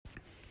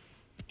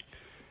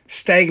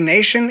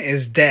Stagnation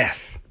is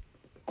death.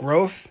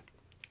 Growth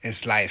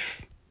is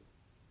life.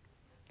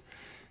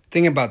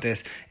 Think about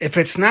this. If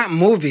it's not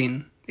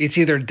moving, it's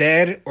either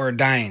dead or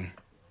dying.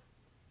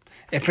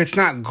 If it's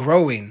not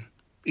growing,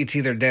 it's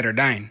either dead or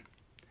dying.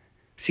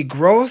 See,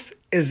 growth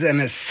is a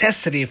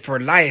necessity for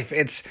life.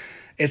 It's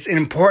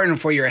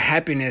important for your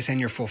happiness and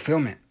your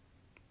fulfillment.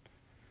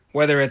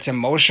 Whether it's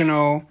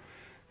emotional,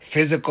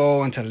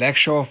 physical,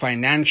 intellectual,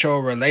 financial,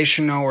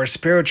 relational, or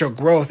spiritual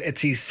growth,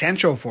 it's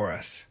essential for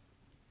us.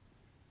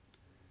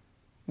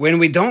 When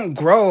we don't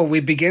grow, we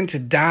begin to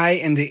die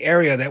in the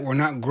area that we're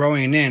not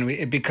growing in.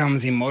 It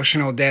becomes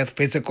emotional death,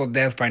 physical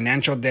death,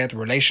 financial death,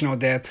 relational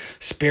death,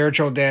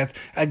 spiritual death.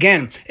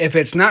 Again, if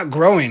it's not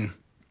growing,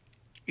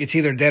 it's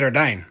either dead or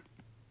dying.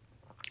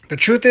 The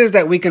truth is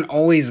that we can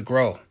always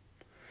grow.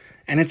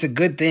 And it's a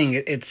good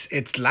thing.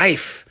 It's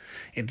life.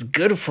 It's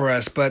good for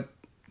us, but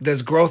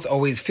does growth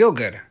always feel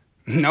good?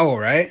 No,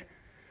 right?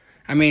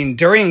 I mean,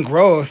 during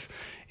growth,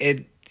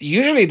 it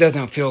usually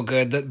doesn't feel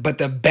good, but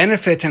the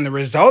benefits and the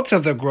results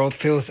of the growth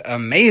feels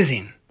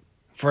amazing.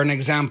 For an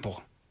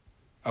example,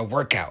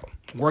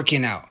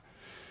 working out.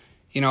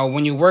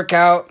 When you work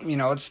out,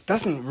 it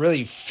doesn't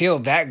really feel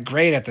that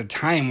great at the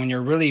time when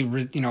you're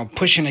really,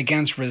 pushing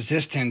against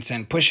resistance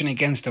and pushing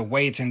against the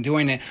weights and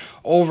doing it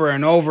over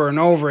and over and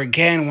over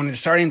again. When it's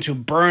starting to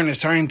burn, it's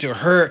starting to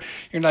hurt.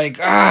 You're like,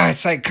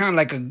 it's like kind of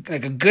like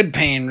a good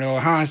pain,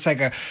 It's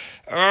like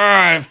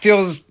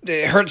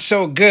it hurts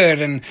so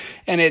good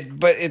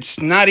but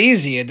it's not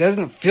easy. It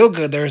doesn't feel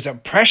good. There's a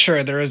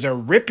pressure, there is a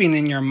ripping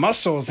in your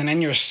muscles, and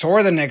then you're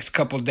sore the next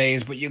couple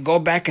days, but you go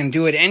back and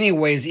do it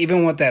anyways.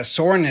 Even with that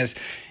soreness,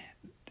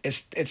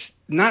 it's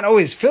not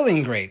always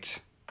feeling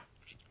great,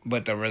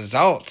 but the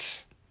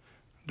results,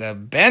 the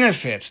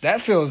benefits,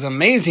 that feels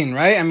amazing,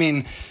 right? I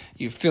mean,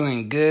 you're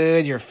feeling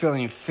good, you're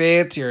feeling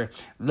fit, you're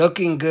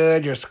looking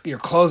good, your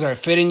clothes are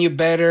fitting you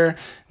better.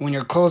 When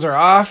your clothes are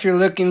off, you're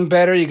looking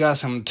better, you got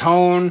some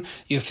tone,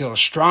 you feel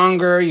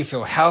stronger, you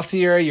feel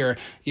healthier,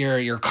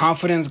 your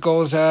confidence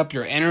goes up,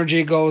 your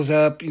energy goes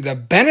up. The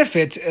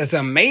benefits is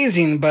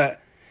amazing, but,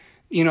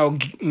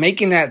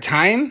 making that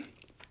time,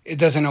 it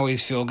doesn't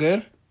always feel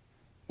good.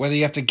 Whether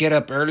you have to get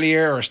up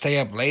earlier or stay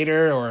up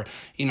later or,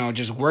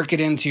 just work it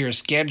into your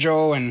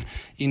schedule and,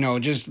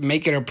 just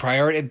make it a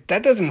priority,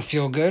 that doesn't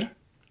feel good.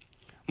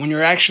 When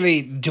you're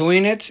actually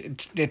doing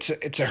it,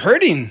 it's a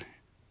hurting. It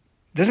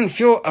doesn't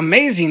feel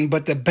amazing,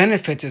 but the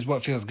benefits is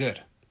what feels good.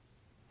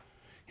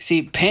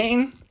 See,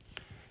 pain,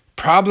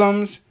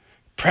 problems,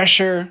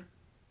 pressure,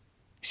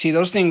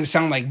 those things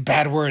sound like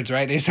bad words,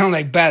 right? They sound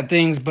like bad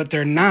things, but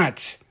they're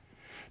not.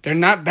 They're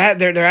not bad.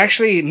 They're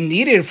actually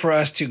needed for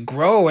us to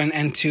grow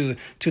and to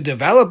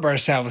develop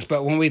ourselves.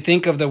 But when we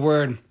think of the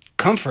word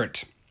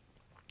comfort,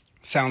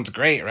 sounds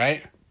great,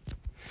 right?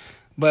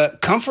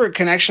 But comfort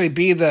can actually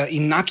be the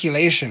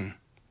inoculation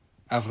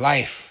of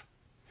life,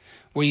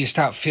 where you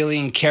stop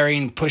feeling,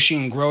 caring,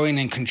 pushing, growing,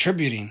 and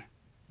contributing.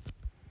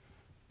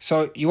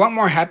 So you want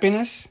more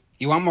happiness?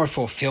 You want more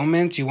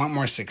fulfillment? You want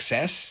more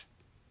success?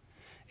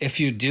 If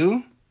you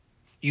do,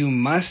 you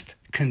must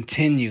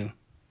continue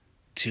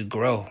to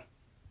grow.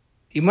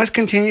 You must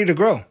continue to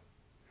grow.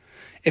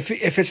 If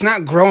it's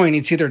not growing,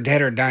 it's either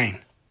dead or dying.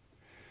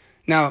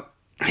 Now,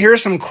 here are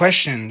some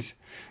questions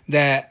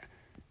that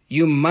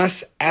you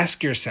must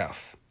ask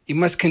yourself. You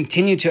must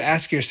continue to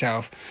ask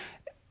yourself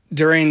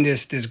during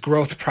this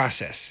growth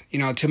process.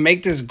 To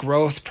make this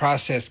growth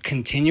process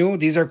continue,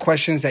 these are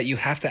questions that you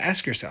have to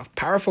ask yourself.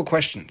 Powerful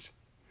questions.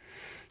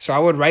 So I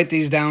would write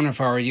these down if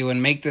I were you and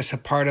make this a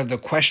part of the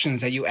questions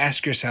that you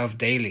ask yourself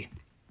daily,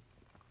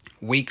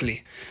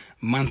 weekly,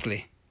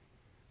 monthly.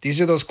 These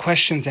are those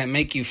questions that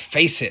make you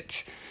face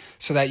it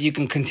so that you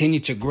can continue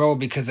to grow.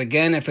 Because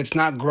again, if it's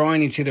not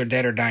growing, it's either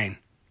dead or dying.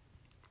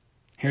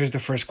 Here's the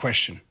first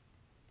question.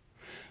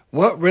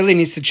 What really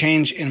needs to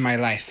change in my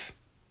life?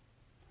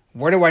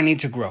 Where do I need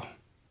to grow?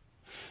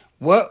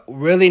 What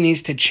really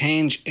needs to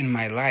change in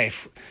my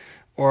life?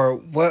 Or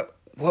where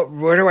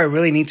do I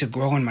really need to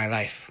grow in my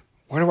life?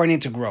 Where do I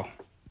need to grow?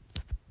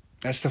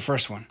 That's the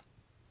first one.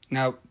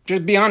 Now,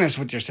 just be honest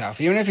with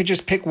yourself. Even if you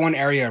just pick one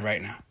area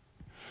right now.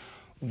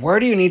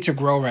 Where do you need to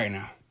grow right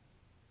now?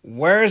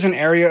 Where is an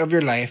area of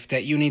your life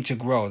that you need to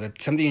grow?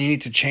 That's something you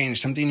need to change,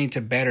 something you need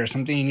to better,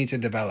 something you need to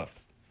develop?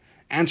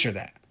 Answer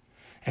that.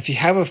 If you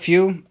have a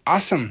few,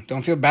 awesome.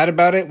 Don't feel bad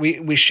about it.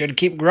 We should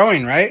keep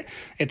growing, right?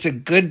 It's a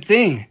good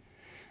thing.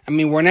 I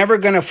mean, we're never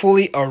going to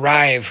fully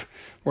arrive.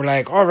 We're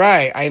like, all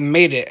right, I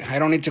made it. I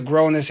don't need to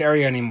grow in this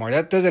area anymore.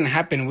 That doesn't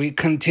happen. We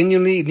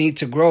continually need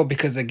to grow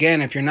because,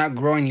 again, if you're not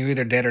growing, you're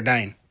either dead or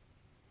dying.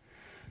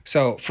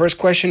 So first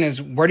question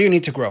is, where do you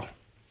need to grow?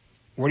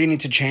 Where do you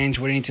need to change?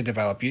 What do you need to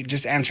develop? You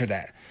just answer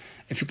that.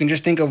 If you can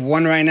just think of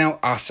one right now,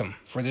 awesome.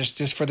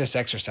 Just for this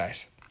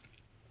exercise.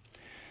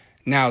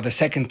 Now, the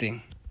second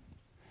thing.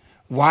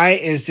 Why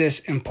is this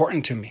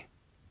important to me?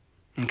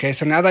 Okay,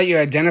 so now that you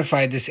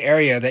identified this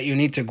area that you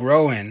need to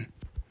grow in,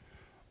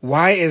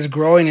 why is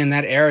growing in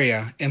that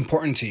area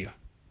important to you?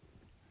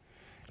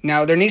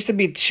 Now, there needs to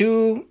be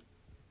two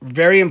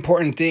very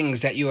important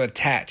things that you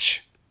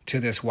attach to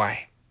this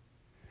why.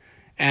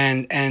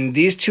 And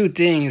these two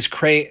things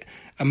create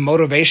a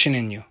motivation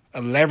in you,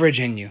 a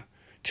leverage in you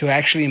to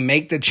actually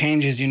make the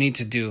changes you need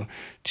to do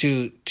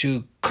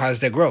to cause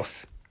the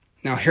growth.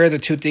 Now, here are the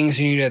two things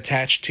you need to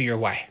attach to your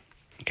why.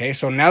 Okay,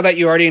 so now that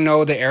you already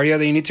know the area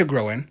that you need to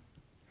grow in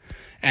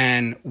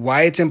and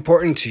why it's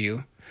important to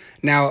you,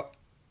 now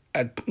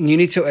you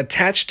need to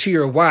attach to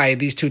your why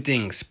these two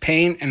things,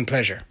 pain and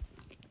pleasure.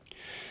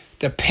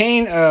 The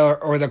pain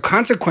or the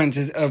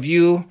consequences of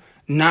you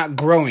not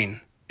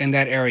growing in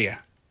that area.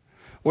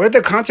 What are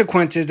the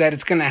consequences that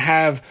it's going to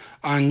have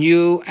on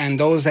you and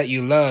those that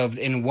you loved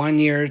in 1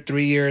 year,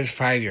 3 years,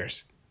 5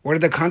 years? What are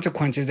the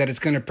consequences that it's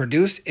going to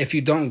produce if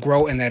you don't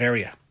grow in that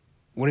area?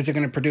 What is it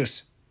going to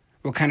produce?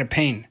 What kind of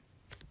pain?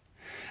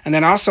 And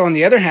then also, on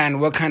the other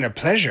hand, what kind of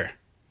pleasure?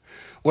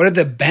 What are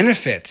the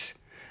benefits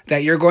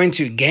that you're going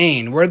to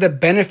gain? What are the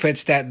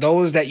benefits that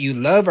those that you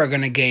love are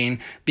going to gain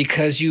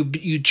because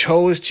you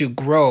chose to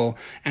grow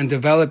and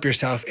develop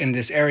yourself in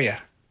this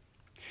area?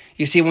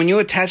 You see, when you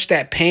attach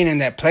that pain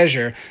and that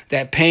pleasure,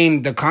 that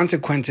pain, the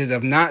consequences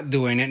of not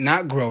doing it,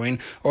 not growing,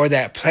 or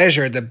that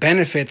pleasure, the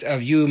benefits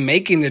of you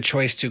making the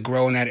choice to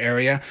grow in that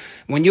area,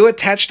 when you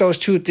attach those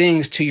two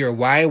things to your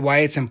why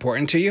it's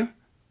important to you,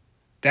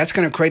 that's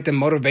going to create the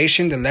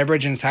motivation, the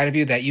leverage inside of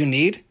you that you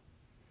need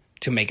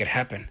to make it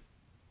happen.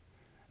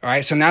 All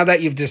right, so now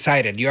that you've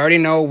decided, you already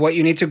know what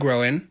you need to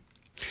grow in,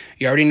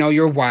 you already know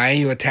your why,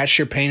 you attach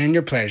your pain and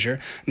your pleasure.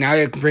 Now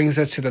it brings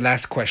us to the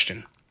last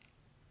question.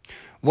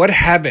 What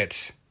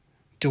habits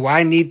do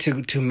I need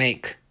to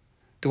make?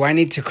 Do I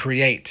need to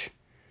create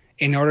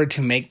in order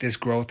to make this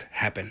growth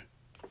happen?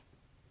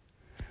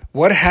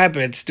 What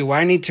habits do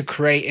I need to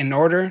create in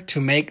order to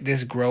make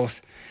this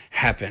growth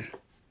happen?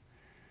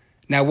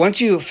 Now,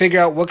 once you figure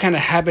out what kind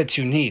of habits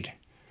you need,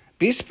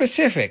 be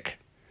specific,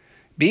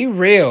 be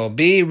real,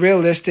 be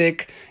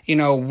realistic.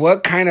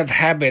 What kind of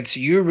habits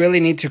you really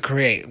need to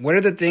create. What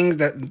are the things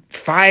the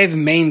 5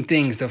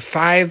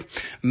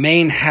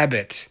 main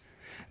habits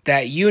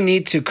that you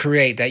need to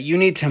create, that you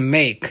need to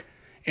make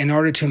in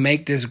order to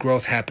make this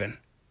growth happen?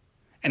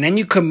 And then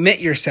you commit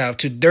yourself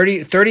to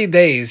 30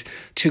 days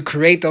to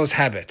create those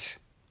habits.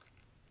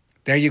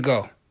 There you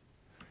go.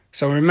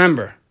 So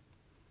remember,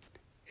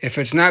 if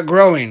it's not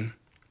growing,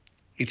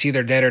 it's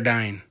either dead or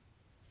dying.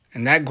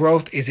 And that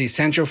growth is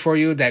essential for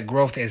you. That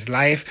growth is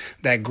life.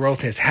 That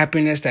growth is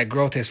happiness. That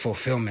growth is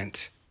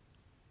fulfillment.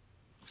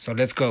 So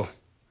let's go.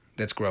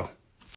 Let's grow.